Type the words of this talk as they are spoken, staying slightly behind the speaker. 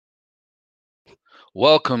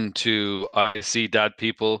Welcome to I See Dad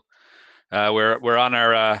People. We're on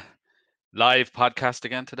our live podcast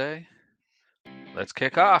again today. Let's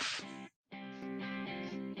kick off.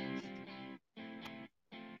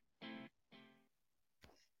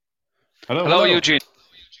 Hello, Hello, hello. Eugene.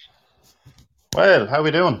 Well, how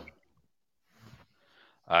we doing?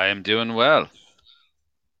 I am doing well.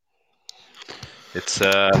 It's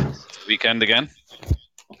weekend again.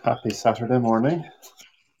 Happy Saturday morning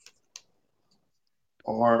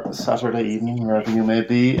or Saturday evening, wherever you may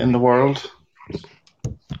be in the world.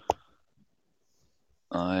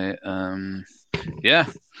 Yeah.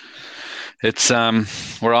 It's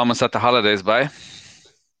we're almost at the holidays, bye.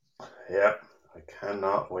 Yeah, I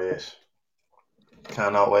cannot wait.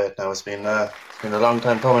 Cannot wait. Now it's been a long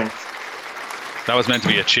time coming. That was meant to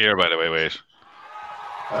be a cheer, by the way. Wait.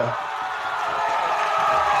 Uh,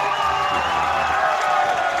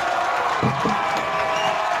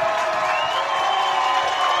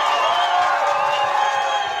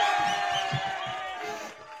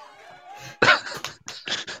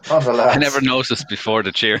 on the I lads. never noticed before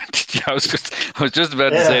the cheer. I was just about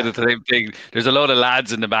to say Yeah, the same thing. There's a load of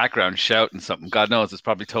lads in the background shouting something. God knows it's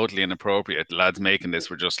probably totally inappropriate. The lads making this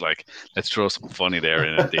were just like, let's throw something funny there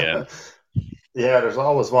in at the end. yeah. There's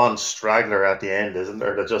always one straggler at the end, isn't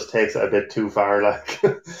there? That just takes it a bit too far. Like,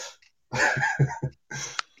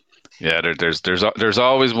 Yeah, there's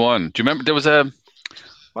always one. Do you remember there was a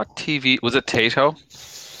what TV was it? Tato?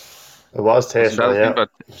 it was Wasn't that Tato, a thing? yeah. But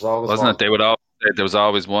There's always wasn't one. it? They would all say there was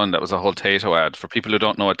always one. That was a whole Tato ad. For people who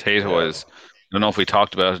don't know what Tato Yeah, is, I don't know if we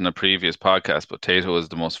talked about it in a previous podcast, but Tato is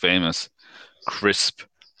the most famous crisp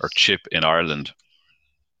or chip in Ireland.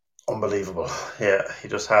 unbelievable. Yeah, you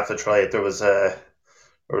just have to try it. There was a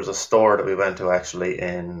store that we went to actually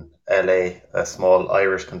in LA, a small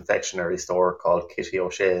Irish confectionery store called Kitty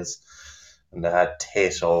O'Shea's, and they had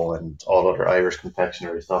Tato and all other Irish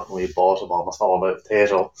confectionery stuff, and we bought them almost all out of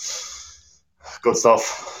Tato. Good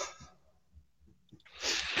stuff.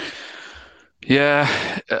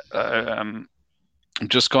 Yeah, I'm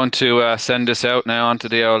just going to send this out now onto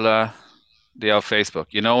the old Facebook.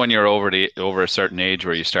 You know when you're over a certain age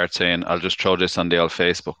where you start saying, "I'll just throw this on the old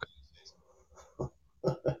Facebook."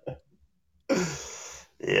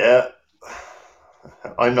 Yeah,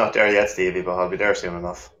 I'm not there yet, Stevie, but I'll be there soon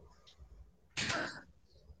enough.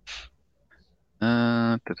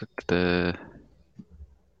 Da, da, da, da.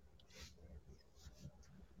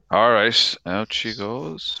 All right, out she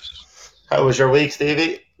goes. How was your week,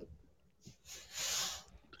 Stevie?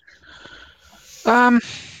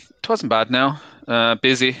 It wasn't bad now.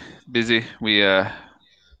 Busy, busy. We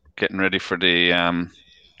getting ready for The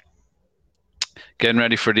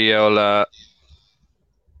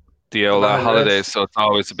the old holidays. holidays? So it's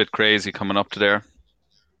always a bit crazy coming up to there.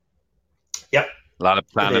 Yep, A lot of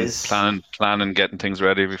it planning, is. planning, planning, getting things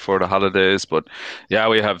ready before the holidays. But yeah,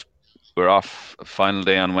 we're off a final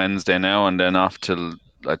day on Wednesday now, and then off till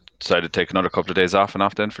I decided to take another couple of days off and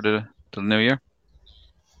off then for the till the new year.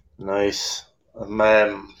 Nice.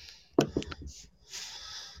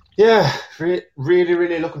 Yeah, really,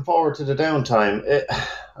 really looking forward to the downtime.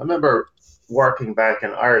 I remember working back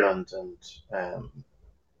in Ireland, and um,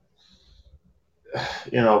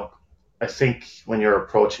 you know, I think when you're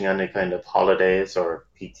approaching any kind of holidays or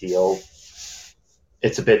PTO,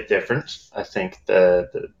 it's a bit different. I think the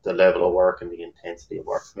level of work and the intensity of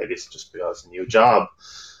work, maybe it's just because it's a new job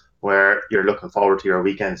where you're looking forward to your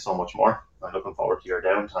weekend so much more. I'm looking forward to your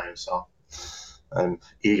downtime, so I'm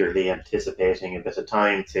eagerly anticipating a bit of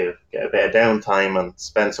time to get a bit of downtime and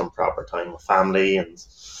spend some proper time with family and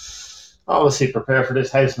obviously prepare for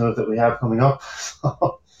this house move that we have coming up.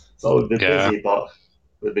 So we'll be Yeah. busy, but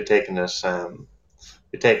we'll be taking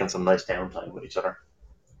be taking some nice downtime with each other.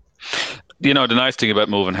 You know, the nice thing about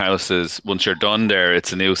moving house is once you're done there,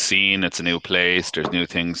 it's a new scene, it's a new place, there's new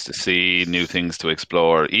things to see, new things to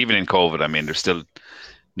explore. Even in COVID, I mean, there's still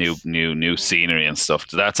new scenery and stuff.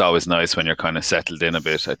 So that's always nice when you're kind of settled in a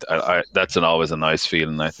bit. That's always a nice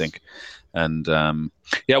feeling, I think. And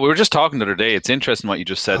yeah, we were just talking the other day. It's interesting what you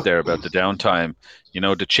just said there about the downtime. You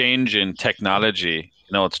know, the change in technology.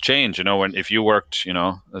 You know, it's changed. You know, when if you worked, you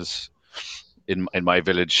know, as in my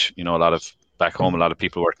village, you know, a lot of back home, a lot of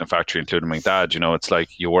people worked in a factory, including my dad. You know, it's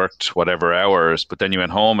like you worked whatever hours, but then you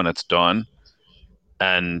went home and it's done.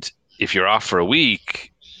 And if you're off for a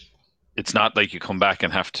week, it's not like you come back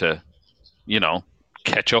and have to, you know,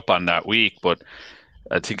 catch up on that week. But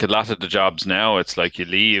I think a lot of the jobs now, it's like you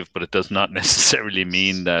leave, but it does not necessarily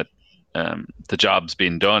mean that the job's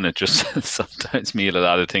been done. It just sometimes means a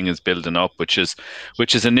lot of things building up, which is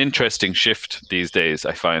an interesting shift these days,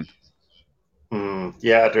 I find.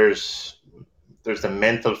 Yeah, there's there's the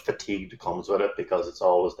mental fatigue that comes with it because it's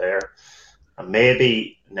always there. And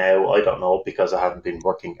maybe now, I don't know, because I haven't been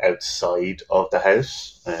working outside of the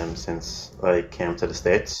house since I came to the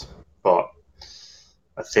States. But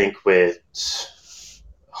I think with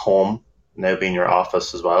home now being your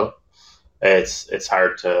office as well, it's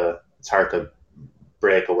hard to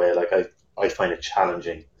break away. Like I find it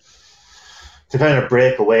challenging to kind of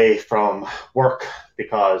break away from work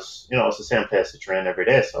because it's the same place that you're in every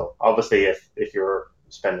day. So obviously, if you're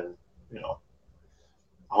spending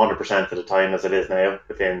 100% of the time as it is now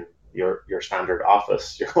within your standard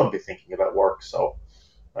office, you're going to be thinking about work. So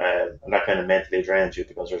and that kind of mentally drains you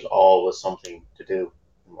because there's always something to do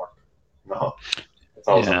in work. No, it's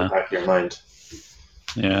always on the Yeah. back of your mind.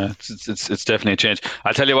 Yeah, it's definitely a change.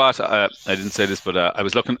 I'll tell you what, I didn't say this, but I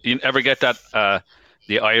was looking. You ever get that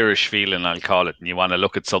the Irish feeling, I'll call it, and you want to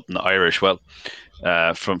look at something Irish? Well,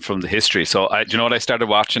 from the history. So, do you know what I started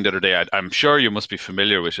watching the other day? I'm sure you must be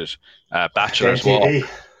familiar with it. Bachelor's Walk. TV.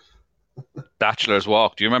 Bachelor's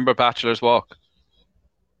Walk. Do you remember Bachelor's Walk?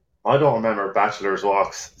 I don't remember bachelor's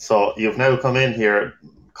walks. So you've now come in here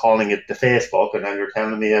calling it the Facebook, and now you're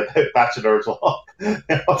telling me about bachelor's walk.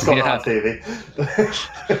 What's going Yeah, on, TV?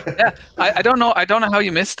 yeah. I don't know. I don't know how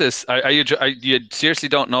you missed this. You seriously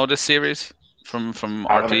don't know this series from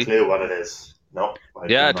Haven't a RT? clue what it is. No, I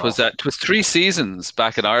Yeah, do it was not. it was 3 seasons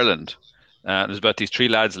back in Ireland. It was about these three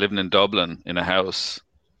lads living in Dublin in a house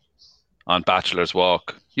on Bachelor's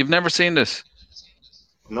Walk. You've never seen this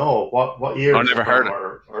No, what year or is it never heard from,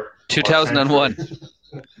 it? or century? 2001.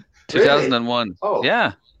 Really? 2001. Oh,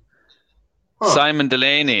 Yeah. huh. Simon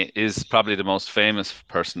Delaney is probably the most famous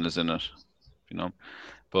person is in it, you know.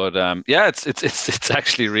 But yeah, it's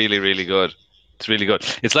actually really really good. It's really good.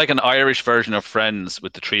 It's like an Irish version of Friends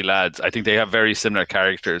with the three lads. I think they have very similar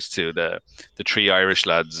characters to the three Irish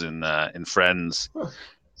lads in Friends. Huh.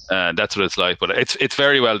 That's what it's like. But it's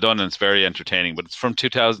very well done and it's very entertaining. But it's from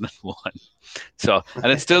 2001, so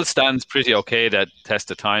and it still stands pretty okay that test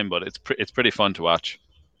of time. But it's pretty fun to watch.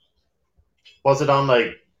 Was it on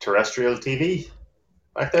like terrestrial TV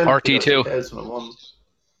back then? Because RT2. 2001.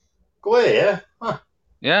 Go away, yeah. Huh.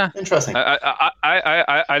 Yeah, Interesting.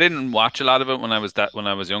 I didn't watch a lot of it when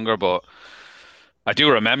I was younger, but I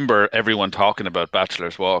do remember everyone talking about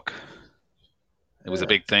Bachelor's Walk. It was a Yeah.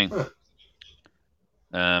 big thing. Huh.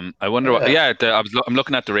 I wonder what. Yeah. Yeah, I'm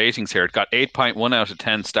looking at the ratings here. It got 8.1 out of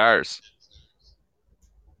 10 stars.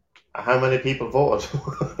 How many people voted?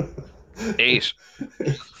 Eight,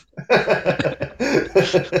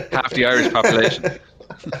 half the Irish population.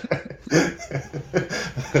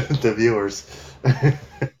 The viewers.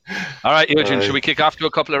 All right, Eugene, should uh, we kick off to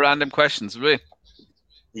a couple of random questions, will we?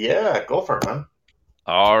 yeah, go for it, man.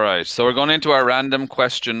 All right, so we're going into our random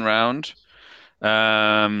question round.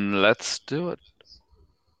 Let's do it.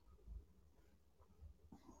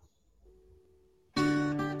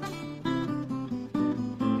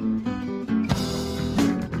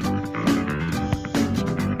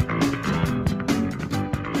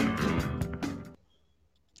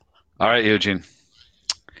 All right, Eugene.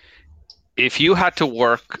 If you had to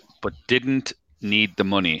work but didn't need the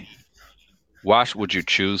money, what would you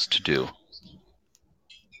choose to do?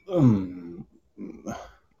 Um,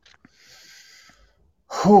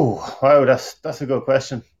 wow, that's a good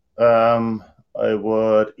question. I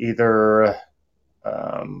would either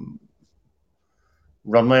um,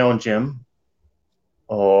 run my own gym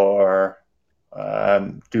or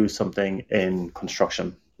do something in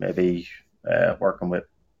construction, maybe working with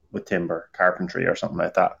timber, carpentry, or something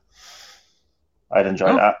like that. I'd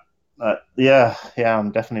enjoy Oh, that. Yeah,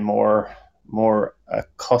 I'm definitely more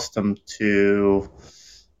accustomed to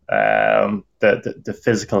the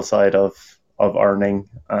physical side of earning,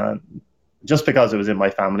 just because it was in my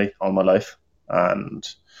family all my life, and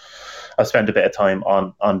I've spent a bit of time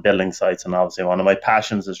on building sites, and obviously one of my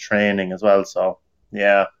passions is training as well. So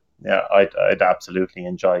yeah, yeah, I'd absolutely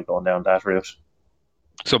enjoy going down that route.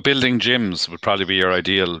 so building gyms would probably be your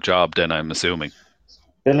ideal job then, I'm assuming.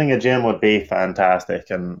 Building a gym would be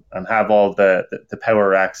fantastic, and have all the power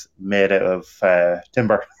racks made out of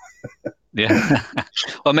timber. Yeah.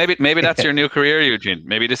 Well, maybe that's your new career, Eugene.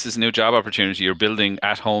 Maybe this is a new job opportunity. You're building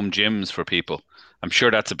at-home gyms for people. I'm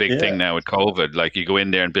sure that's a big thing Yeah, now with COVID. Like you go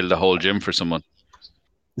in there and build a whole gym for someone.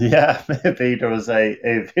 yeah. Maybe there was a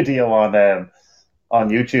video on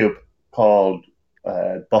YouTube called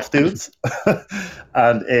Buff Dudes,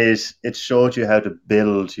 and it showed you how to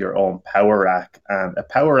build your own power rack. And a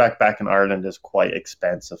power rack back in Ireland is quite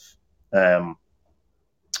expensive. Um,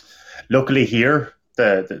 Luckily here,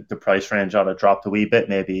 the price range on it dropped a wee bit.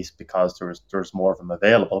 Maybe it's because there's more of them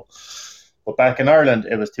available. But back in Ireland,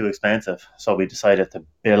 it was too expensive, so we decided to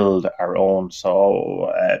build our own.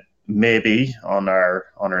 So maybe on our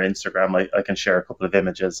Instagram, I can share a couple of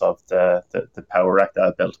images of the power rack that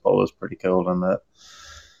I built. But it was pretty cool, and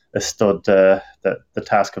it stood the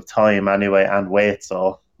task of time anyway and weight.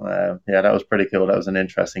 So yeah, that was pretty cool. That was an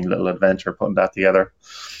interesting little adventure putting that together.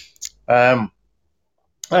 Um,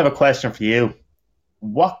 I have a question for you.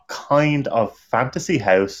 What kind of fantasy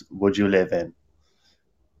house would you live in?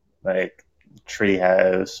 Like tree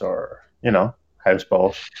house or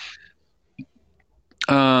houseboat?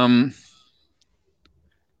 Um,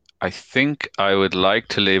 I think I would like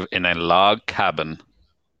to live in a log cabin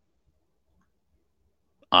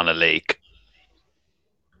on a lake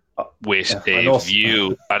with Yeah, I a know.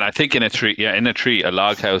 view, and I think in a tree, yeah, in a tree, a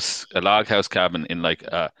log house cabin in like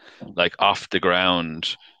off the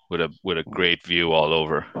ground with a great view all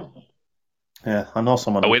over. Yeah, I know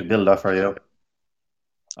someone I who went, could build that for you.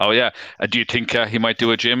 oh yeah, do you think he might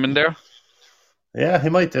do a gym in there? Yeah, he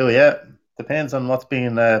might do. Yeah, depends on what's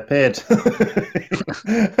being paid.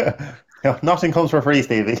 Yeah, nothing comes for free,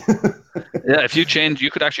 Stevie. Yeah, if you change,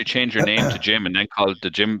 you could actually change your name to Jim and then call it the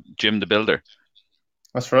Jim the Builder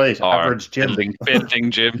That's right. or Average Jim.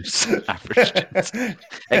 building gyms, average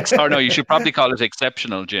gyms. Or no, you should probably call it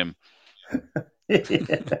exceptional Jim.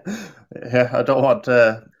 Yeah, I don't want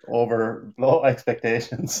to overblow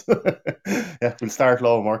expectations. Yeah, we'll start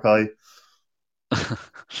low and work high.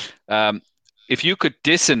 Um, if you could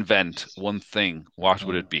disinvent one thing, what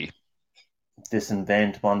would it be?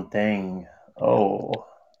 Disinvent one thing. Oh,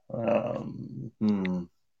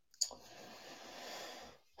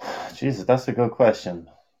 Jesus, that's a good question.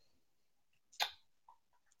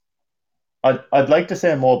 I'd like to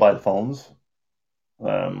say mobile phones.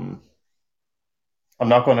 Um, I'm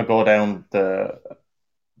not going to go down the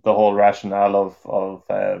whole rationale of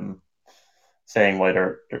saying why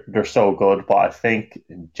they're so good, but I think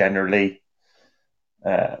generally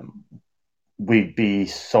um, we'd be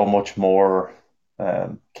so much more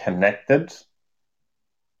connected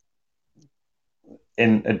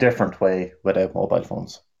in a different way without mobile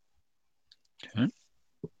phones. Hmm?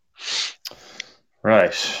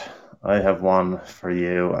 Right. I have one for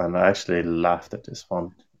you, and I actually laughed at this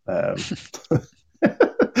one. Um,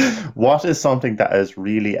 what is something that is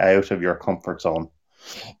really out of your comfort zone?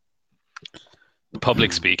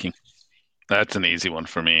 Public speaking. That's an easy one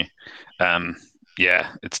for me. Um,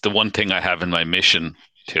 yeah, it's the one thing I have in my mission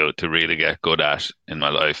to really get good at in my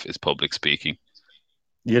life is public speaking.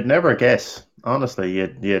 You'd never guess, honestly,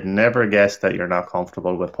 you'd never guess that you're not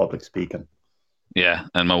comfortable with public speaking. Yeah,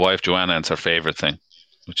 and my wife Joanna, it's her favorite thing,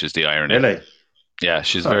 which is the irony. Really? Yeah,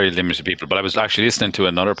 she's Huh. very limited people. But I was actually listening to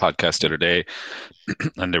another podcast the other day,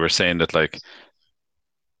 and they were saying that like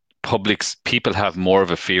people have more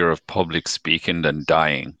of a fear of public speaking than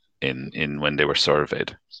dying in when they were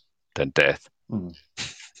surveyed than death. Hmm.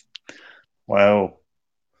 Wow.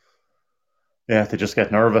 Yeah, they just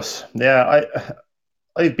get nervous. Yeah,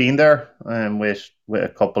 I've been there with a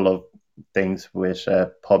couple of things with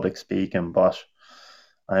public speaking, but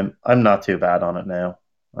I'm not too bad on it now.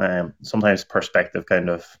 Sometimes perspective kind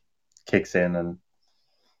of kicks in, and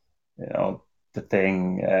you know the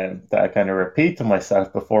thing that I kind of repeat to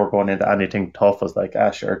myself before going into anything tough is like,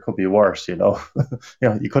 ah, sure, it could be worse. You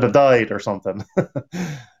could have died or something.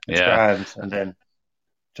 It's Yeah. grand, and then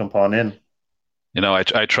jump on in.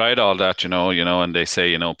 I tried all that, and they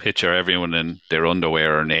say, picture everyone in their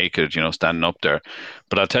underwear or naked, standing up there.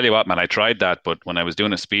 But I'll tell you what, man, I tried that, but when I was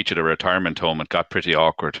doing a speech at a retirement home, it got pretty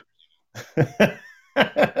awkward.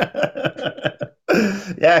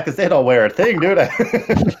 Yeah, because they don't wear a thing, do they?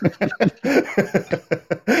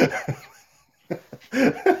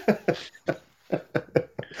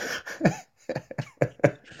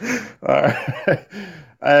 All right.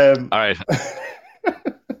 Um, All right,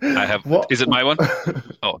 what? is it my one?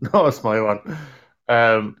 Oh, No, it's my one.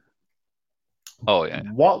 Um, oh yeah.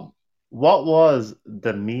 what? What was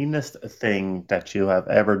the meanest thing that you have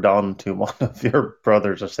ever done to one of your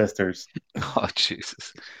brothers or sisters? Oh,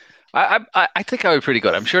 Jesus. I think I would be pretty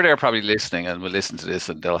good. I'm sure they're probably listening and will listen to this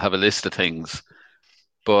and they'll have a list of things.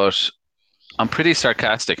 But I'm pretty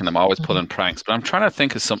sarcastic and I'm always pulling pranks. But I'm trying to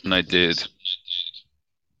think of something I did.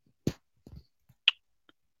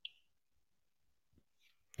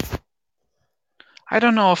 I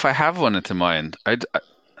don't know if I have one into mind.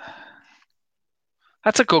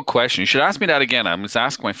 That's a good question. You should ask me that again. I must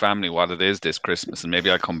ask my family what it is this Christmas, and maybe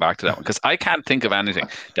I'll come back to that one because I can't think of anything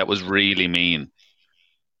that was really mean.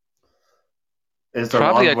 Is there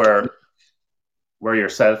Probably, one where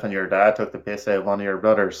yourself and your dad took the piss out of one of your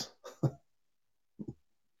brothers?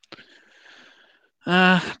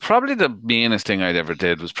 Probably the meanest thing I'd ever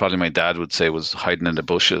did was probably my dad would say was hiding in the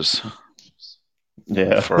bushes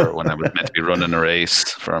Yeah. for when I was meant to be running a race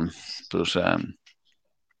for him. But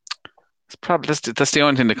it's probably that's the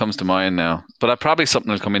only thing that comes to mind now. But probably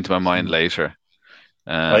something will come into my mind later.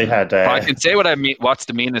 I had But I can say what I mean. What's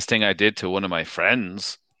the meanest thing I did to one of my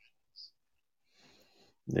friends?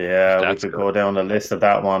 If yeah, we that's could good. go down the list of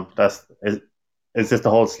that one. Is this the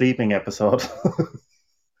whole sleeping episode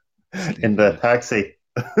in the Sleeping. taxi?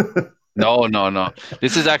 No, no, no.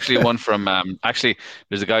 This is actually one from actually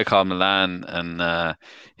there's a guy called Milan and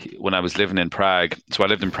when I was living in Prague, so I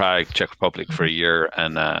lived in Prague, Czech Republic for a year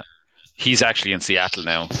and he's actually in Seattle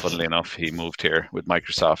now, funnily enough. He moved here with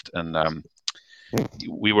Microsoft and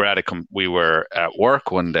we were at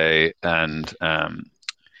work one day and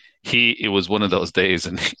he it was one of those days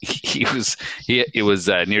and he it was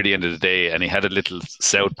near the end of the day and he had a little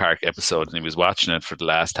South Park episode and he was watching it for the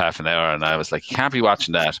last half an hour and I was like, you can't be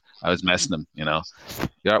watching that. I was messing him,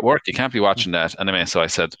 you're at work, you can't be watching that anyway. So I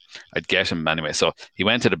said I'd get him anyway. So he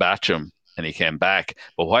went to the bathroom and he came back,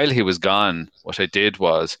 but while he was gone, what I did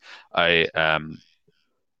was I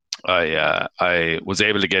I was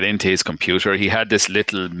able to get into his computer. He had this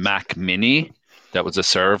little Mac Mini that was a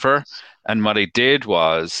server, and what I did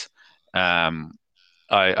was um,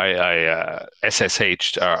 I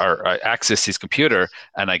SSH'd or I accessed his computer,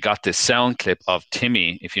 and I got this sound clip of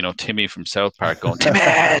Timmy, if you know Timmy from South Park, going Timmy,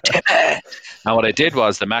 Timmy. And what I did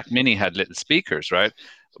was the Mac Mini had little speakers, right?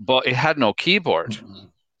 But it had no keyboard,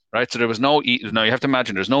 right? So there was no. You have to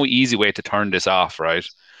imagine there's no easy way to turn this off, right?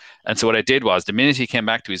 And so what I did was the minute he came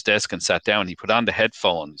back to his desk and sat down, he put on the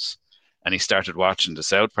headphones and he started watching the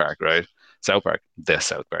South Park, right? South Park.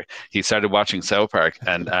 He started watching South Park,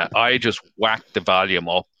 and I just whacked the volume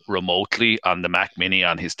up remotely on the Mac Mini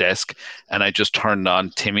on his desk, and I just turned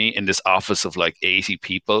on Timmy in this office of like 80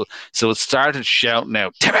 people. So it started shouting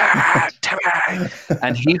out, Timmy, Timmy,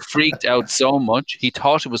 and he freaked out so much he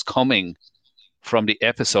thought it was coming from the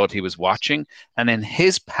episode he was watching. And in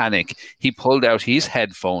his panic, he pulled out his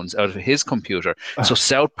headphones out of his computer. So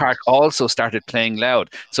South Park also started playing loud.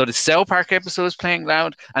 So the South Park episode was playing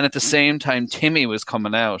loud, and at the same time, Timmy was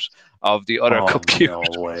coming out of the other Oh, computer.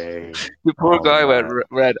 no way. The poor Oh, guy went man.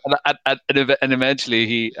 red, and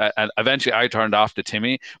eventually eventually I turned off the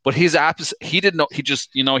Timmy, but his apps he didn't know. He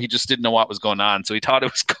just didn't know what was going on, so he thought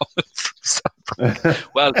it was coming from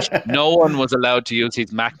well, no one was allowed to use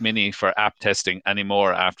his Mac Mini for app testing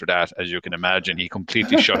anymore after that. As you can imagine, he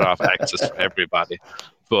completely shut off access for everybody.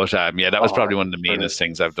 But yeah, that was probably Oh, one of the brilliant. meanest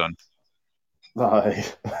things I've done.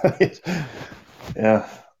 Right. Yeah.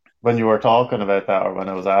 When you were talking about that, or when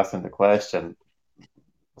I was asking the question,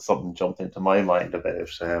 something jumped into my mind about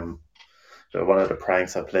one of the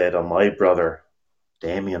pranks I played on my brother,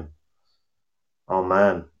 Damien. Oh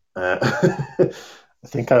man, I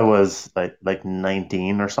think I was like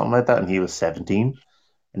 19 or something like that, and he was 17.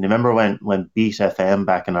 And you remember when Beat FM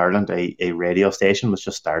back in Ireland, a radio station was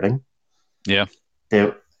just starting. Yeah,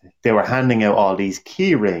 They they were handing out all these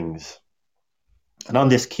key rings, and on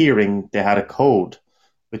this key ring they had a code,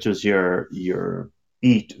 which was your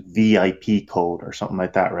Beat VIP code or something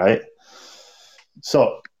like that, right?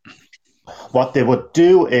 So what they would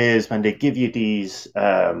do is when they give you these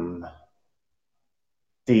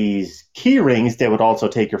key rings, they would also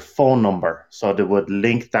take your phone number. So they would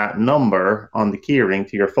link that number on the key ring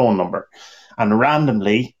to your phone number. And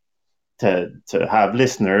randomly, to have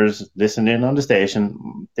listeners listen in on the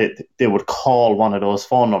station, they would call one of those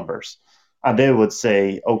phone numbers. And they would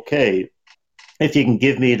say, okay, if you can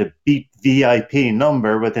give me the Beat VIP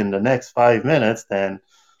number within the next 5 minutes, then,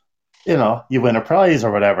 you win a prize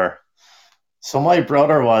or whatever. So my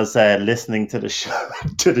brother was listening to the show,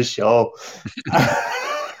 to the show.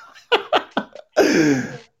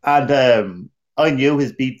 And I knew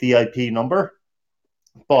his Beat VIP number,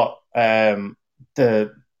 but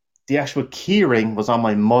the the actual key ring was on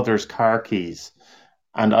my mother's car keys,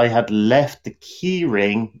 and I had left the key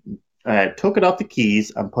ring, took it off the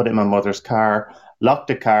keys, and put it in my mother's car. Locked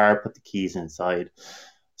the car, put the keys inside.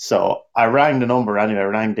 So I rang the number anyway. I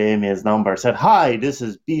rang Damien's number. Said, "Hi, this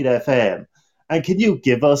is Beat FM. And can you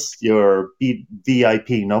give us your VIP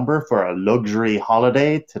number for a luxury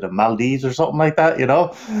holiday to the Maldives or something like that,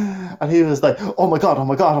 And he was like, oh my God, oh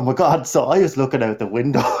my God, oh my God. So I was looking out the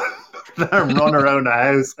window and running around the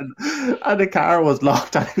house and the car was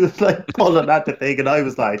locked and he was like pulling at the thing and I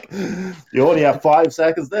was like, you only have 5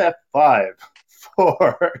 seconds left. Five,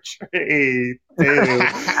 four, three, two.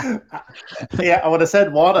 Yeah, I would have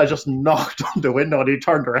said one. I just knocked on the window and he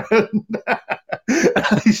turned around.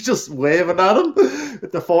 He's just waving at him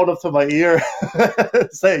with the phone up to my ear,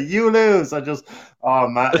 saying, "You lose." Oh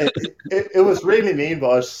man, it was really mean, but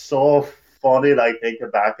it was so funny. Like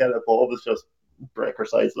thinking back at it, Bob was just breaker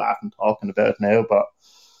size laughing, talking about it now. But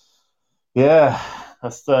yeah,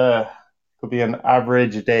 that's the could be an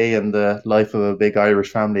average day in the life of a big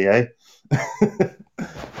Irish family, eh?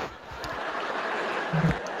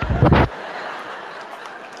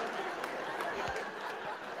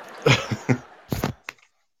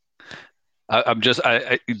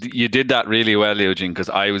 You did that really well, Eugene, because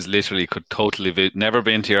I was literally could totally never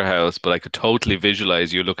been to your house, but I could totally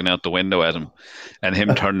visualize you looking out the window at him, and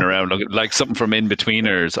him turning around, looking like something from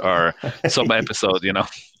In-Betweeners or some episode, you know.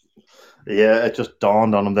 Yeah, it just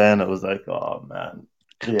dawned on him then. It was like, oh man,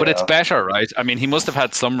 But it's yeah. better, right? I mean, he must have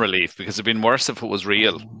had some relief because it'd been worse if it was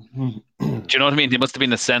real. Do you know what I mean? There must have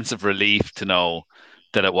been a sense of relief to know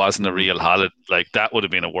that it wasn't a real holiday. Like that would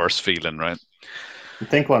have been a worse feeling, right? I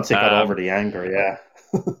think once he got over Um, the anger, yeah.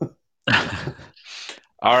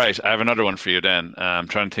 all right, I have another one for you then. I'm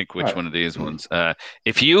trying to think All which right. one of these ones.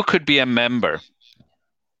 If you could be a member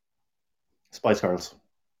Spice Girls.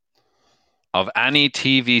 of any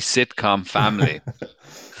TV sitcom family,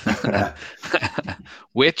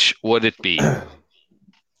 which would it be?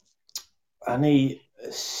 Any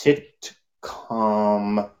sitcom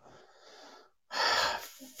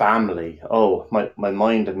family. Oh, my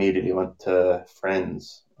mind immediately went to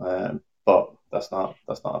Friends, but that's not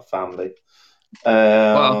a family.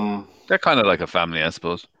 Well, Um, they're kind of like a family, I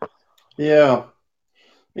suppose. yeah,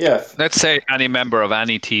 yeah, Let's say any member of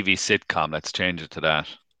any TV sitcom. Let's change it to that.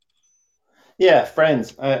 yeah.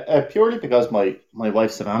 Friends. Purely because my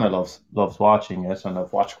wife Savannah loves watching it, and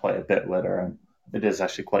I've watched quite a bit with her, and it is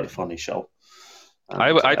actually quite a funny show.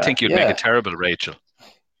 I, And I think you'd make a yeah, terrible Rachel.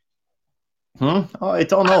 Oh, I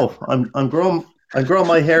don't know. I'm growing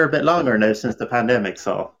my hair a bit longer now since the pandemic,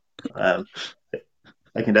 so um,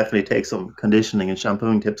 I can definitely take some conditioning and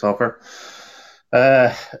shampooing tips off her.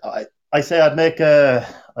 Uh, I say I'd make a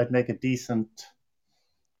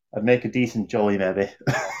decent Joey maybe.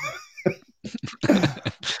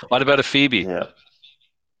 What about a Phoebe? Yeah,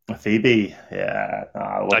 a Phoebe. Yeah, no,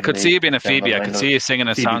 it I wouldn't could see be you being a down the Phoebe. I line could of see you singing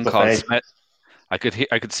a Phoebe song called Buffet. I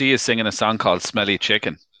could see you singing a song called "Smelly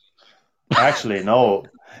Chicken." Actually,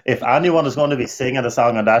 no. If anyone is going to be singing a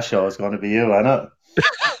song on that show, it's going to be you, isn't it?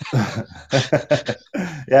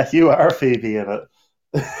 Yeah, you are Phoebe in it.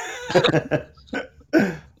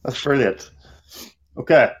 That's brilliant.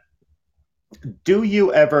 Okay. Do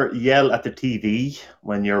you ever yell at the TV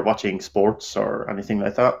when you're watching sports or anything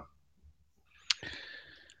like that?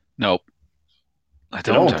 No, I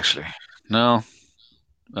You don't don't. actually. No,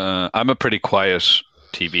 I'm a pretty quiet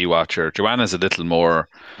TV watcher. Joanna's a little more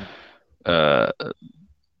uh,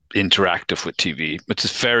 interactive with TV, which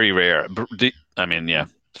is very rare. I mean, yeah,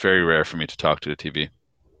 it's very rare for me to talk to the TV.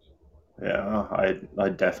 Yeah,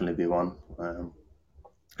 I'd definitely be one.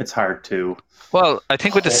 It's hard to Well, I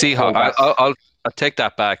think with the Seahawks, hold back. I'll take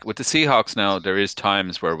that back. With the Seahawks now, there is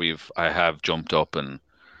times where I have jumped up and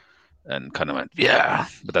kind of went, yeah,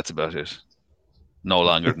 but that's about it. No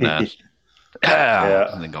longer than that. Yeah, Yeah.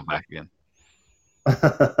 and then go back again.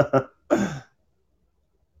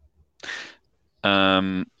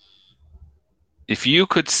 Um, if you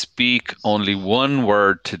could speak only one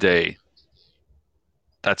word today,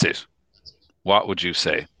 that's it. What would you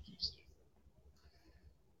say?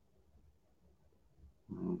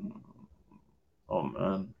 Oh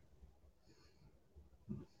man,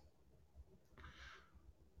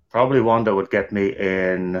 probably one that would get me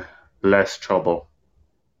in less trouble.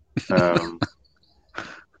 Um,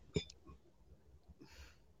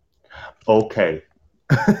 okay.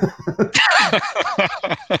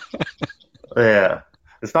 Yeah,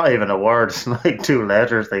 it's not even a word. It's like two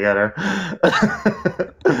letters together.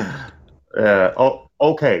 Yeah. Oh,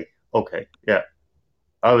 okay. Okay. Yeah,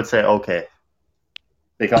 I would say okay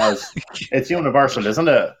because it's universal, isn't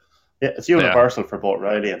it? Yeah, it's Yeah. universal for both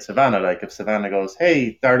Riley and Savannah. Like if Savannah goes,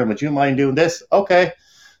 "Hey, darling, would you mind doing this?" Okay,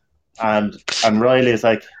 and Riley is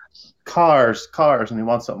like, "Cars, cars," and he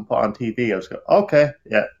wants something put on TV. I was go, "Okay,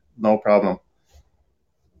 yeah, no problem."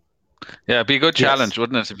 Yeah, it'd be a good Yes. challenge,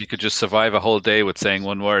 wouldn't it, if you could just survive a whole day with saying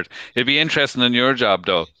one word? It'd be interesting in your job,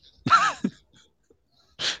 though,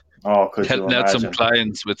 Oh, could you helping out some imagine?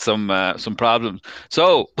 clients with some problems.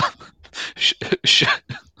 So, sh sh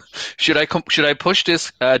should I push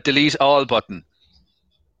this delete all button?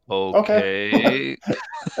 Okay. Okay.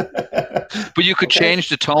 But you could Okay. change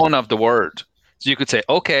the tone of the word. So you could say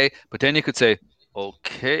okay, but then you could say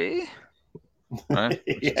okay, right?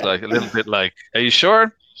 Which is Yeah. like a little bit like, are you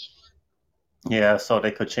sure? Yeah, so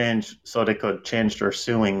they could change. So they could change their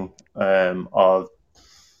suing of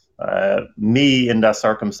me in that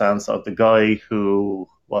circumstance of the guy who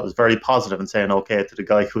was very positive and saying okay to the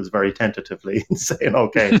guy who was very tentatively saying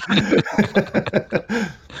okay.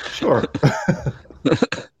 Sure.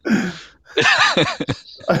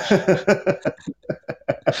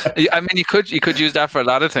 I mean, you could use that for a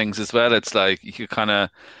lot of things as well. It's like you could kind of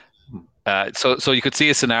so you could see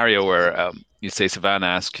a scenario where you say Savannah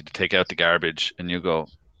asks you to take out the garbage, and you go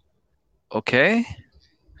okay,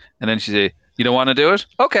 and then she say you don't want to do it,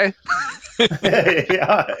 okay,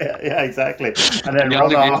 Yeah, exactly. And then and you run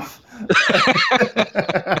only be off.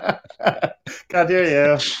 Can't hear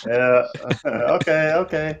you. Yeah. Okay,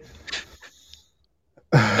 okay.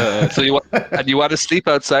 so you want to sleep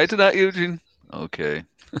outside tonight, Eugene? Okay.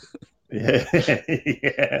 Yeah.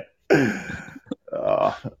 Yeah.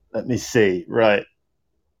 Uh, Let me see. Right.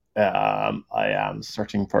 I am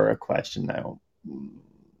searching for a question now.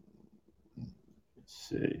 Let's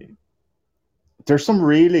see. There's some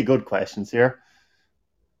really good questions here.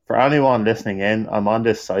 For anyone listening in, I'm on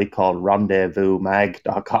this site called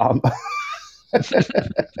rendezvousmag.com.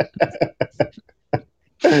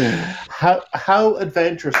 How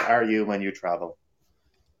adventurous are you when you travel?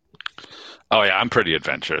 Oh yeah, I'm pretty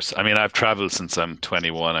adventurous. I mean, I've traveled since I'm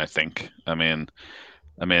 21, I think. I mean,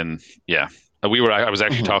 yeah. I was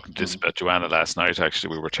actually Mhm, talking to this mhm, about Joanna last night.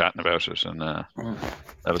 Actually, we were chatting about it, and mhm.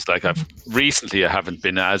 I was like, I haven't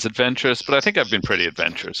been as adventurous, but I think I've been pretty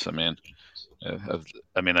adventurous. I mean, I've,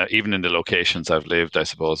 even in the locations I've lived, I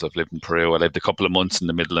suppose I've lived in Peru. I lived a couple of months in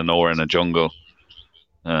the middle of nowhere in a jungle.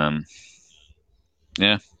 Um,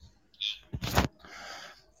 yeah,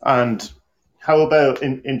 And how about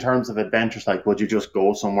in terms of adventures? Like, would you just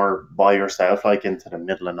go somewhere by yourself, like into the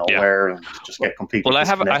middle of yeah. nowhere, and just Well, get completely well, I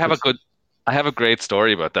have disconnected? I have a great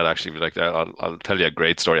story about that actually. Like, I'll tell you a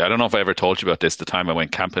great story. I don't know if I ever told you about this. The time I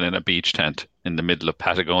went camping in a beach tent in the middle of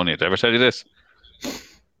Patagonia. Did I ever tell you this?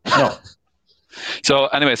 No. So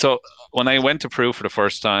anyway, so when I went to Peru for the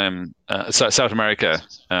first time, South America,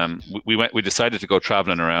 we decided to go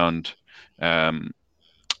traveling around. Um,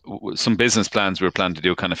 some business plans we were planning to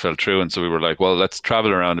do kind of fell through, and so we were like, well, let's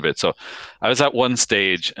travel around a bit. So I was at one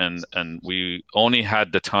stage, and we only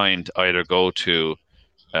had the time to either go to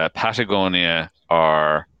Patagonia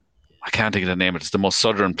or I can't think of the name. It's the most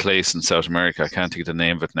southern place in South America. I can't think of the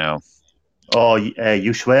name of it now. Oh,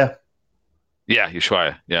 Ushuaia. Yeah,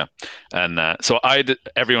 Ushuaia. Yeah, and so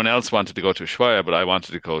everyone else wanted to go to Ushuaia, but I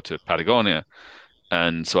wanted to go to Patagonia.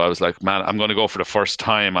 And so I was like, man, I'm going to go for the first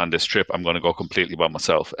time on this trip. I'm going to go completely by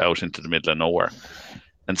myself out into the middle of nowhere.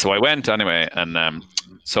 And so I went anyway. And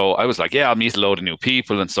so I was like, yeah, I'll meet a load of new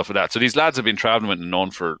people and stuff like that. So these lads have been traveling with and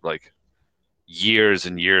known for like years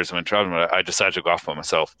and years. I went traveling, I decided to go off by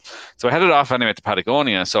myself. So I headed off anyway to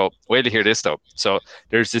Patagonia. So wait to hear this though. So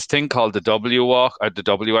there's this thing called the W Walk, the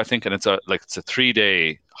W I think, and it's a 3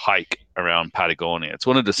 day hike around Patagonia. It's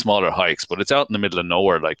one of the smaller hikes, but it's out in the middle of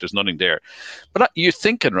nowhere. Like there's nothing there. But you're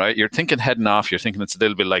thinking, right? You're thinking heading off. You're thinking it's a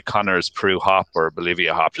little bit like Connor's Peru hop or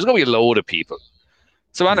Bolivia hop. There's gonna be a load of people.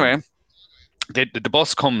 So Hmm. anyway, the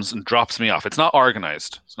bus comes and drops me off. It's not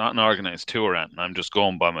organized. It's not an organized tour, and I'm just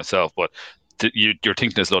going by myself. But you're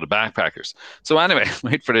thinking there's a load of backpackers. So anyway,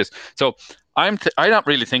 wait for this. So I'm not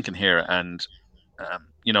really thinking here, and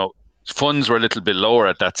you know, funds were a little bit lower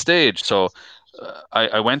at that stage. So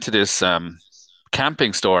I went to this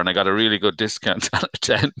camping store and I got a really good discount on a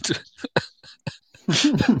tent.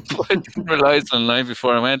 I didn't realize online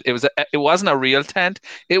before I went. It wasn't a real tent.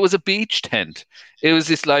 It was a beach tent. It was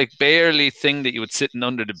this like barely thing that you would sit in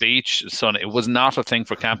under the beach sun. It was not a thing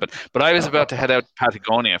for camping. But I was about to head out to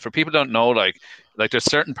Patagonia. For people who don't know, like there's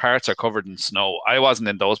certain parts are covered in snow. I wasn't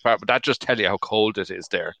in those parts, but that just tell you how cold it is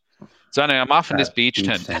there. So anyway, I'm off in this beach Beach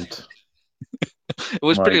tent. tent. It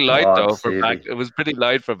was My pretty light God, though for back. Stevie. It was pretty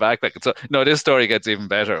light for backpack. So no, this story gets even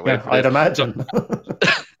better. Wait Yeah, for I'd this. So imagine.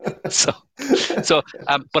 so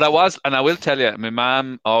but I was, and I will tell you, my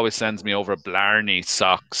mom always sends me over Blarney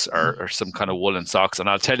socks or some kind of woolen socks, and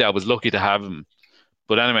I'll tell you, I was lucky to have them.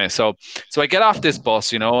 But anyway, so I get off this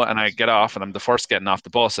bus, and I get off, and I'm the first getting off the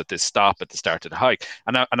bus at this stop at the start of the hike,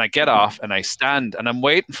 and I get off, and I stand, and I'm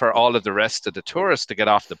waiting for all of the rest of the tourists to get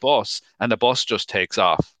off the bus, and the bus just takes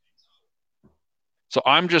off. So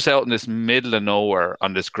I'm just out in this middle of nowhere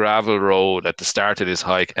on this gravel road at the start of this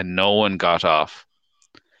hike, and no one got off.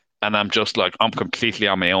 And I'm just like I'm completely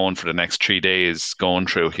on my own for the next 3 days going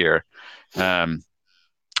through here. Um,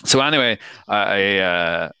 so anyway,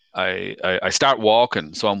 I start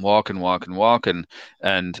walking. So I'm walking, walking, walking,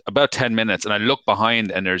 and about 10 minutes, and I look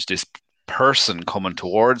behind, and there's this person coming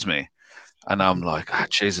towards me, And I'm like,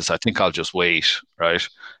 Jesus, I think I'll just wait, right?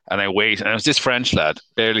 And I wait, and it was this French lad,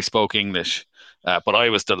 barely spoke English, but I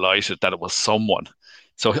was delighted that it was someone.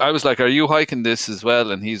 So I was like, "Are you hiking this as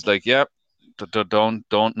well?" And he's like, "Yep."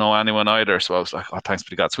 Don't know anyone either. So I was like, "Oh, thanks be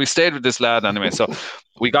to God." So we stayed with this lad anyway. So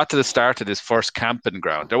we got to the start of this first camping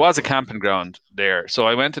ground. There was a camping ground there, so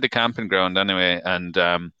I went to the camping ground anyway, and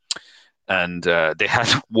they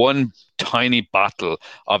had one tiny bottle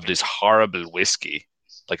of this horrible whiskey,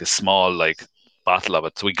 like a small like bottle of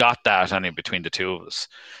it. So we got that anyway between the two of us.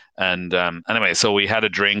 And anyway, so we had a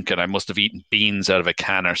drink, and I must have eaten beans out of a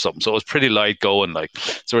can or something. So it was pretty light going, like.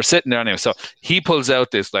 So we're sitting there anyway. So he pulls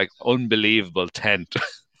out this like unbelievable tent,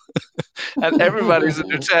 and everybody's in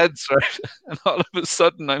their tents, right? And all of a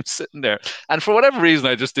sudden, I'm sitting there, and for whatever reason,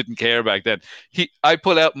 I just didn't care back then. I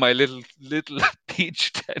pull out my little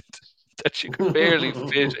beach tent that you could barely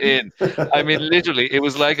fit in. I mean, literally, it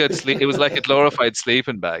was like a glorified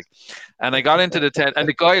sleeping bag. And I got into the tent, and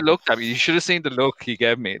the guy looked at me. You should have seen the look he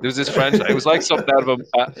gave me. There was this French guy. It was like something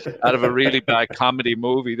out of a really bad comedy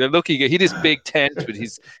movie. The look he had this big tent with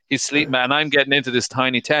his sleeping bag, and I'm getting into this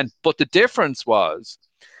tiny tent. But the difference was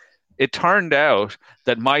it turned out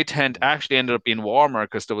that my tent actually ended up being warmer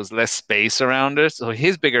because there was less space around it. So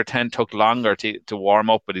his bigger tent took longer to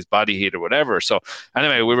warm up with his body heat or whatever. So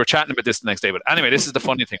anyway, we were chatting about this the next day. But anyway, this is the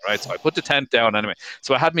funny thing, right? So I put the tent down anyway.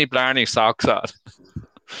 So I had me Blarney socks on,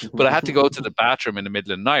 but I had to go to the bathroom in the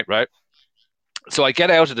middle of the night, right? So I get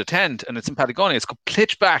out of the tent and it's in Patagonia. It's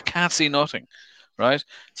pitch black, can't see nothing, right?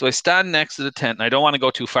 So I stand next to the tent and I don't want to go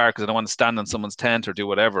too far because I don't want to stand on someone's tent or do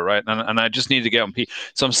whatever, right? And I just need to get and pee.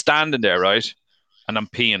 So I'm standing there, right? And I'm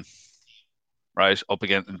peeing, right, up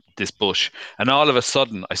against this bush. And all of a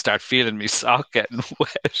sudden I start feeling my sock getting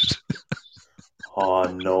wet. Oh,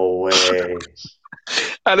 no way.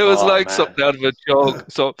 And it was Oh, like man. something out of a joke.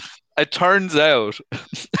 So it turns out,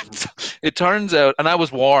 and I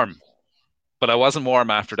was warm. But I wasn't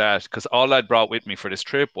warm after that because all I'd brought with me for this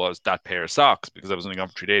trip was that pair of socks because I was only gone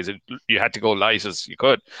for 3 days. You had to go light as you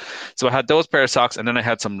could. So I had those pair of socks and then I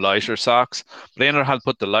had some lighter socks. But I ended up having to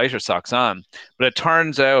put the lighter socks on. But it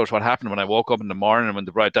turns out what happened when I woke up in the morning when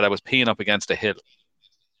the bright that I was peeing up against a hill.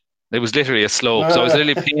 It was literally a slope. So I was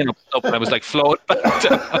literally peeing up and I was like floating back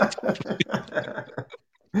down.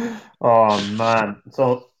 Oh, man.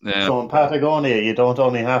 So, Yeah. so in Patagonia, you don't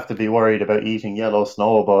only have to be worried about eating yellow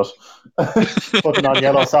snow, but putting on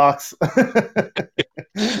yellow socks.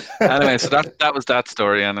 Anyway, so that was that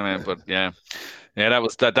story anyway. But yeah. Yeah,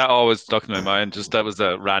 that always stuck in my mind. Just that was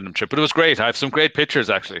a random trip, but it was great. I have some great pictures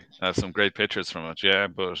actually. I have some great pictures from it. Yeah,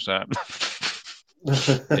 but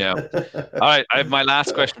yeah. All right, I have my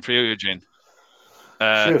last question for you, Eugene.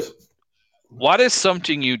 Uh, Shoot. what is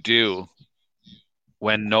something you do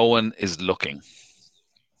when no one is looking?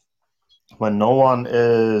 When no one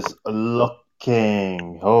is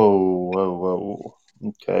looking. Oh, whoa, whoa.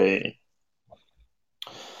 Okay.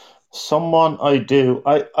 Someone I do.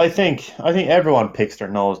 I think everyone picks their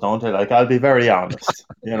nose, don't they? Like I'll be very honest,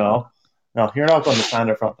 you know. No, you're not going to stand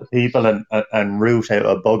in front of people and root out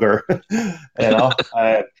a bugger, you know.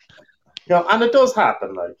 And it does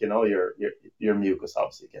happen. Like your mucus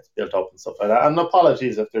obviously gets built up and stuff like that. And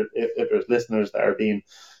apologies if there's listeners that are being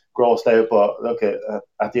grossed out, but look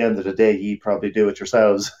at the end of the day, you probably do it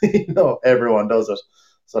yourselves. Everyone does it.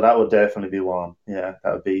 So that would definitely be one. Yeah,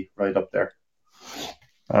 that would be right up there.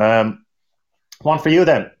 Um, One for you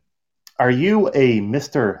then. Are you a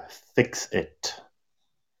Mr. Fix It?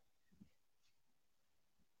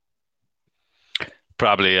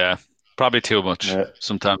 Probably, probably too much. Yeah.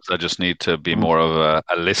 Sometimes I just need to be Mm, more of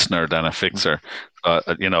a listener than a fixer.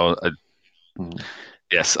 mm.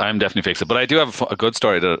 Yes, I'm definitely fixed. But I do have a good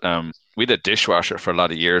story that we had a dishwasher for a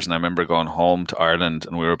lot of years, and I remember going home to Ireland,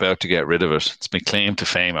 and we were about to get rid of it. It's been claimed to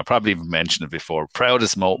fame. I probably even mentioned it before. One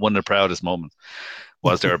of the proudest moments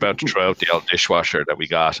was they were about to throw out the old dishwasher that we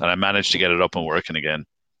got, and I managed to get it up and working again.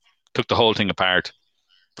 Took the whole thing apart,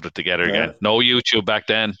 put it together Yeah, again. No YouTube back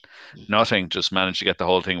then, nothing. Just managed to get the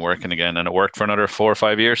whole thing working again, and it worked for another 4 or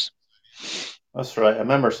 5 years. that's right. I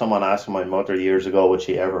remember someone asking my mother years ago, would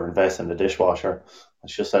she ever invest in the dishwasher? And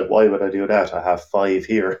she just said, why would I do that? I have five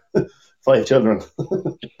here, five children.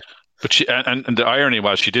 But and the irony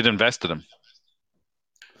was she did invest in them.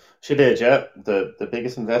 She did, yeah. The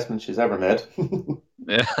biggest investment she's ever made.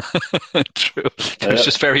 Yeah, true. There's Yeah.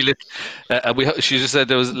 just very little. She just said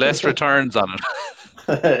there was less returns on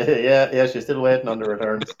Yeah, she's still waiting on the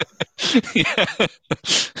returns. it.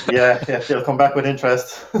 Yeah, they'll come back with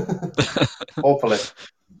interest. Hopefully.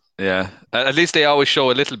 Yeah. At least they always show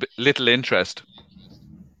a little interest.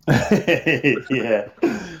 Yeah.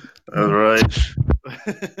 All right.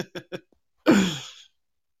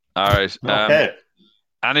 All right. Okay.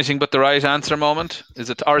 Anything but the right answer moment? Is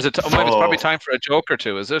it, or is it? Oh, maybe it's probably Oh, time for a joke or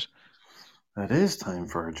two. Is it? it is time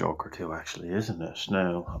for a joke or two, actually, isn't it?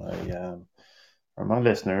 Now, for my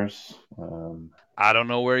listeners, I don't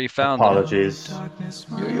know where you found them. apologies.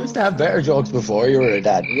 You used to have better jokes before you were a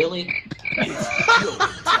dad. Really? It's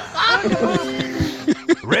joke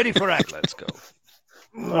time. Ready for action. Let's go.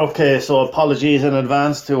 Okay, so apologies in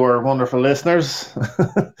advance to our wonderful listeners.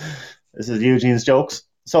 This is Eugene's jokes.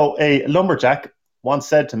 So, a lumberjack once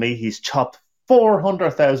said to me he's chopped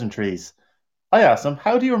 400,000 trees. I asked him,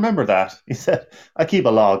 "How do you remember that?" He said, "I keep a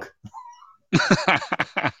log."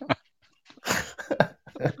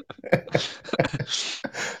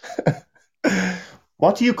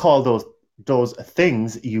 What do you call those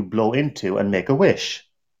things you blow into and make a wish?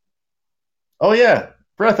 Oh yeah,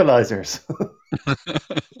 breathalyzers.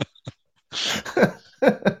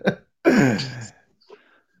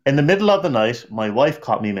 In the middle of the night, my wife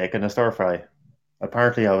caught me making a stir fry.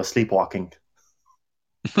 Apparently, I was sleepwalking.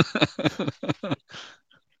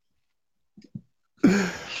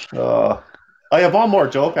 Uh, I have one more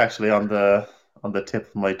joke actually on the tip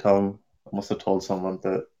of my tongue. I must have told someone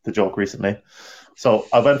the joke recently. So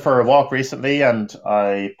I went for a walk recently and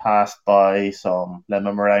I passed by some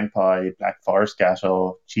lemon meringue pie, black forest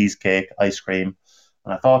gatto, cheesecake, ice cream,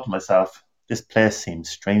 and I thought to myself, this place seems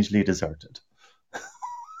strangely deserted.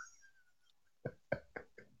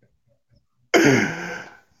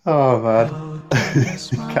 Oh man,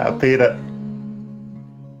 can't beat it.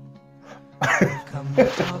 Come to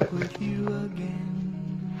talk with you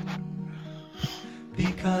again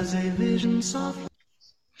because a vision soft.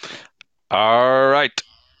 All right.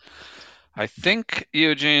 I think,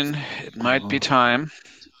 Eugene, it might be time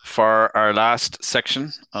for our last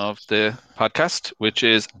section of the podcast, which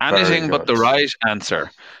is anything but the good. right answer.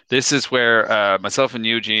 This is where myself and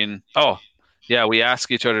Eugene, we ask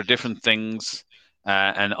each other different things,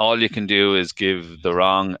 and all you can do is give the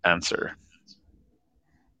wrong answer.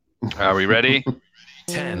 Are we ready?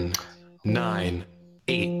 10, 9,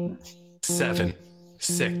 8, 7,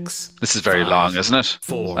 6. This is very long, isn't it?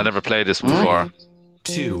 4. I never played this before.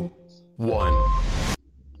 2, 1.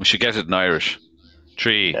 We should get it in Irish.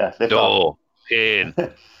 3, Yeah, 2, 1.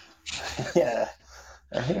 Yeah.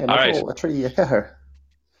 Hey, all right. A tree, car.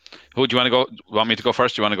 Who do you want to go? Want me to go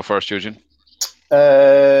first? Do you want to go first, Eugene?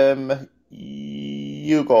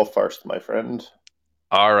 You go first, my friend.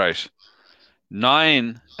 All right.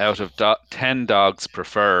 9 out of 10 dogs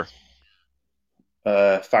prefer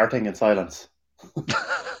farting in silence.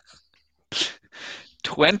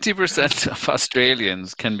 20% of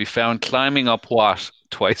Australians can be found climbing up what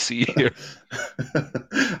twice a year?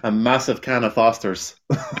 A massive can of Fosters.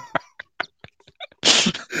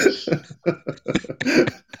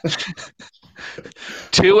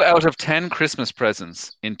 2 out of 10 Christmas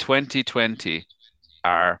presents in 2020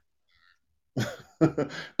 are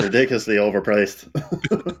ridiculously overpriced.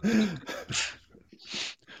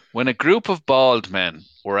 When a group of bald men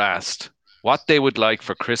were asked what they would like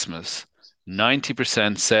for Christmas,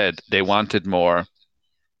 90% said they wanted more.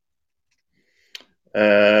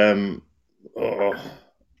 That's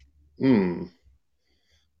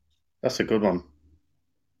a good one.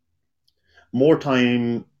 More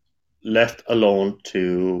time left alone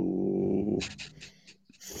to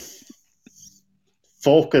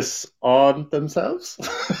focus on themselves.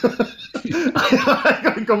 I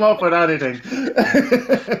couldn't come up with anything.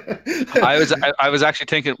 I was actually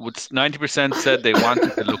thinking 90% said they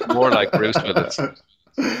wanted to look more like Bruce Willis.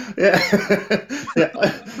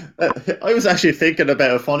 I was actually thinking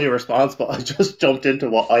about a funny response, but I just jumped into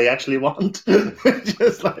what I actually want.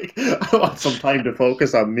 Just like, I want some time to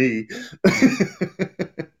focus on me.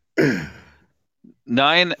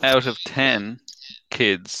 9 out of 10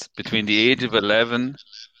 kids between the age of 11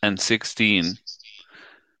 and 16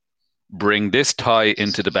 bring this toy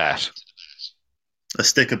into the bat. A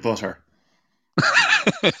stick of butter.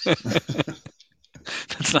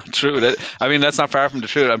 That's not true. That's not far from the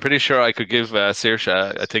truth. I'm pretty sure I could give Saoirse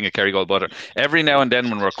a thing of Kerrygold butter. Every now and then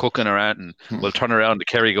when we're cooking around and we'll turn around, the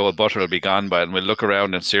Kerrygold butter will be gone by, and we'll look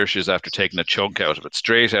around and Saoirse's after taking a chunk out of it,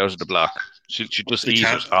 straight out of the block. She just eat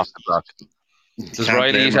it off the block. Does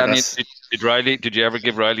Riley eat any? Did you ever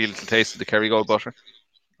give Riley a little taste of the Kerrygold butter?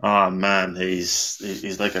 Oh man,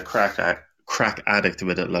 he's like a crack addict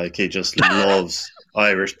with it. Like, he just loves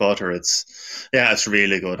Irish butter. It's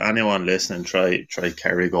really good. Anyone listening, try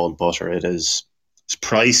Kerrygold butter. It's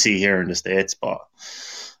pricey here in the States, but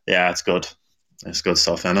yeah, it's good. It's good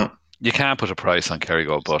stuff in it. You can't put a price on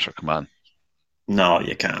Kerrygold butter. Come on. No,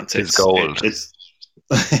 you can't. It's gold. It's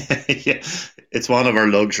yeah, it's one of our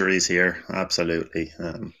luxuries here. Absolutely.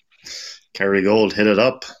 Kerrygold, hit it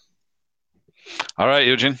up. All right,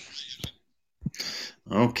 Eugene.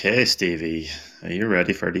 Okay, Stevie, are you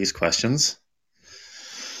ready for these questions?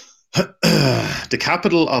 The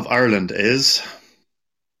capital of Ireland is.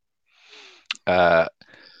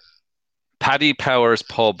 Paddy Powers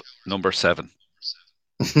Pub, number 7.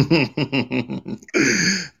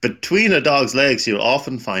 Between a dog's legs, you'll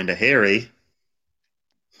often find a hairy.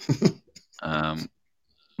 Um,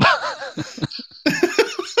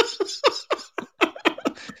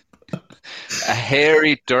 a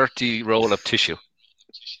hairy, dirty roll of tissue.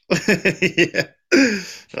 Yeah.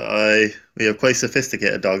 We have quite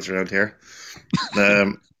sophisticated dogs around here.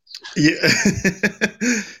 Yeah.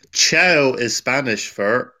 Chow is Spanish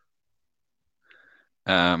for.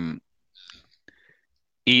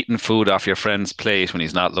 Eating food off your friend's plate when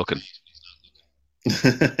he's not looking.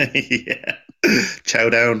 Yeah. Chow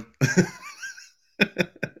down.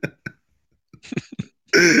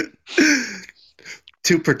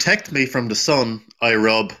 To protect me from the sun, I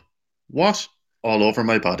rub what all over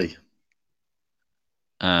my body?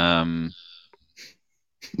 To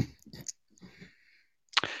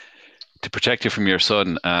protect you from your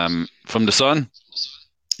son, from the sun?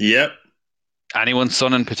 Yep. Anyone's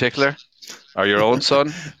son in particular? Or your own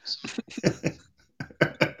son?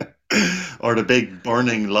 Or the big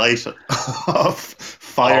burning light of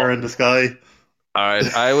fire in the sky? All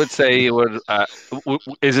right, I would say you would.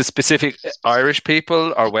 Is it specific Irish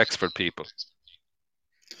people or Wexford people?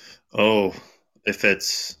 Oh, if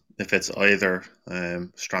it's either,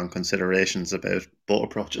 strong considerations about both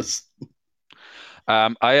approaches.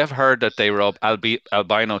 I have heard that they rub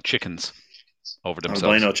albino chickens over themselves.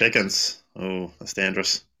 Albino chickens. Oh, that's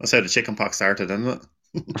dangerous. That's how the chicken pox started, isn't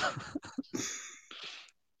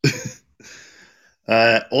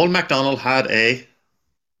it? Old MacDonald had a.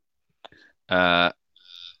 I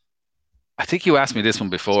think you asked me this one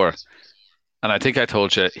before, and I think I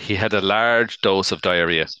told you he had a large dose of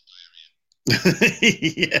diarrhea.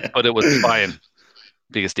 Yeah. But it was fine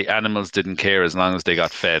because the animals didn't care as long as they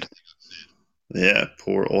got fed. Yeah,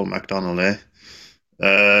 poor old MacDonald, eh?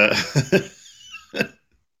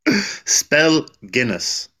 Spell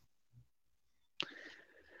Guinness.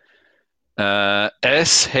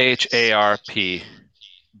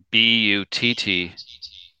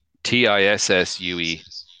 SHARPBUTTTISSUE.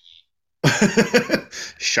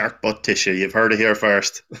 Sharp butt tissue. You've heard it here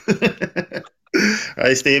first.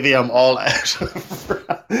 Right, Stevie, I'm all out.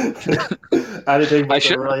 Anything but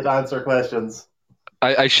the right answer questions.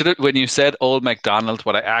 I should have, when you said Old MacDonald,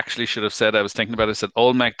 what I actually should have said, I was thinking about it, I said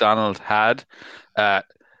Old MacDonald had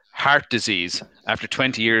heart disease after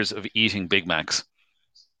 20 years of eating Big Macs.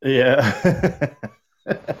 Yeah.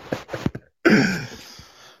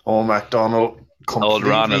 Old MacDonald. Old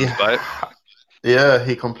Ronald, right? Yeah,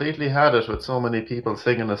 he completely had it with so many people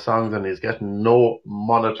singing the songs and he's getting no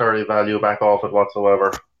monetary value back off it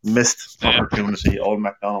whatsoever. Missed opportunity, Old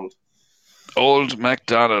MacDonald. Old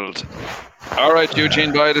MacDonald. All right,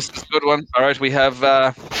 Eugene, boy, this is a good one. All right, we have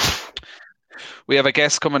a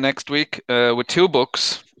guest coming next week with 2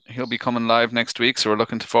 books. He'll be coming live next week, so we're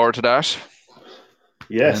looking forward to that.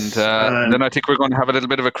 Yes. And then I think we're going to have a little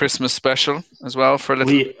bit of a Christmas special as well for a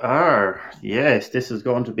little. We are. Yes, this is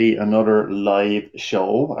going to be another live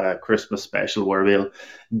show, a Christmas special, where we'll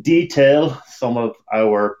detail some of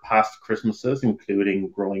our past Christmases, including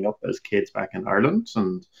growing up as kids back in Ireland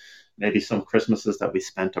and maybe some Christmases that we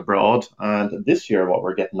spent abroad, and this year what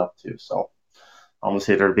we're getting up to. So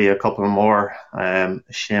obviously there'll be a couple more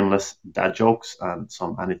shameless dad jokes and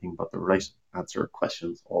some anything but the right answer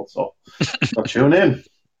questions also. So tune in.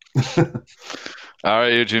 All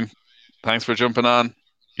right, Eugene. Thanks for jumping on.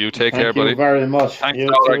 You take care, buddy. Thank you very much. Thanks to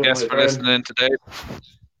all our guests for listening today.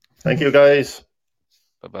 Thank you, guys.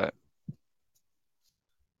 Bye-bye.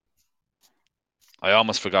 I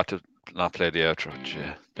almost forgot to not play the outro.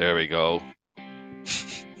 Yeah, there we go.